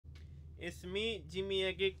It's me,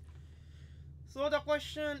 JimmyaGeek. So the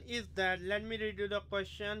question is that, let me read you the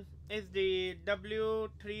question. Is the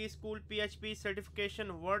W3 School PHP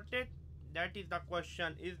certification worth it? That is the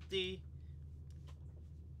question. Is the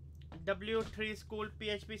W3 School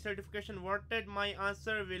PHP certification worth it? My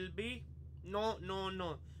answer will be no, no,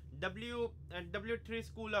 no. W3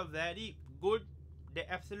 School are very good. They're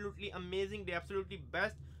absolutely amazing. They're absolutely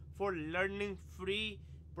best for learning free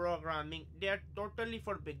programming. They are totally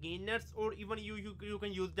for beginners, or even you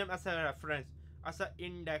can use them as a reference, as an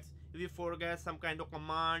index. If you forget some kind of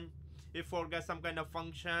command, if you forget some kind of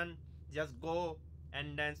function, just go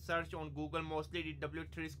and then search on Google. Mostly the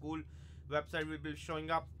W3 School website will be showing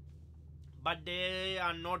up, but they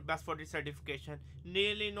are not best for the certification.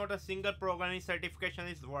 Nearly not a single programming certification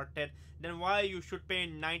is worth it. Then why you should pay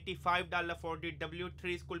 $95 for the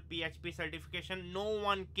W3 School PHP certification? No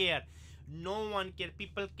one care. No one care.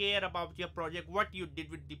 People care about your project, what you did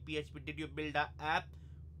with the PHP. Did you build an app,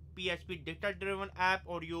 PHP data driven app,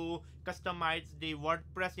 or you customized the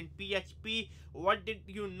WordPress in PHP? What did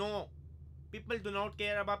you know? People do not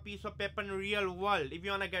care about piece of paper in real world. If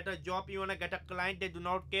you wanna get a job, you wanna get a client, they do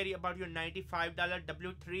not care about your $95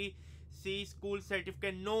 W3C school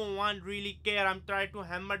certificate. No one really care. I'm trying to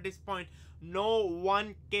hammer this point. No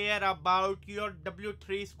one care about your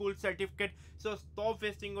W3 school certificate. So stop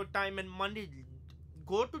wasting your time and money.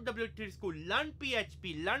 Go to W3 school, learn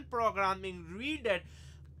PHP, learn programming, read it.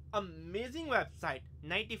 Amazing website.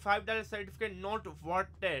 $95 certificate, not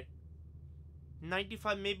worth it.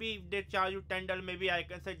 95, maybe if they charge you $10, maybe I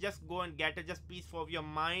can say just go and get it, just peace for your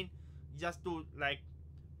mind, just to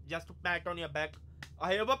just to pat on your back,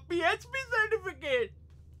 I have a PHP certificate.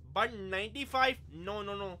 But 95, no,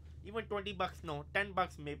 no, no. Even 20 bucks, no. 10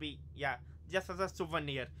 bucks maybe, yeah, just as a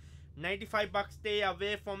souvenir. 95 bucks, stay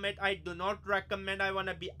away from it. I do not recommend. I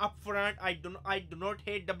wanna be upfront. I do not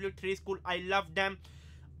hate W3 School. I love them.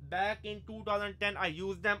 Back in 2010, I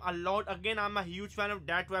used them a lot. Again, I'm a huge fan of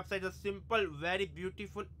that website. A simple, very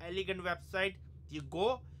beautiful, elegant website. You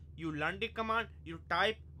go, you learn the command, you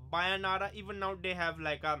type Bayanara. Even now they have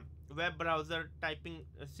like a web browser typing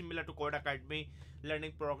similar to Code Academy,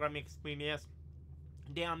 learning programming experience.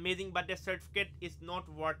 They are amazing, but their certificate is not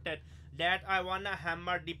worth it. That I wanna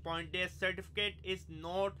hammer the point. Their certificate is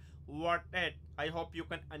not worth it. I hope you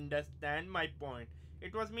can understand my point.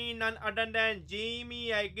 It was me, none other than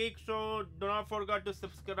JimmyaGeek. So do not forget to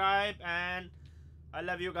subscribe, and I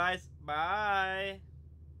love you guys. Bye.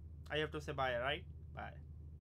 I have to say bye, right? Bye.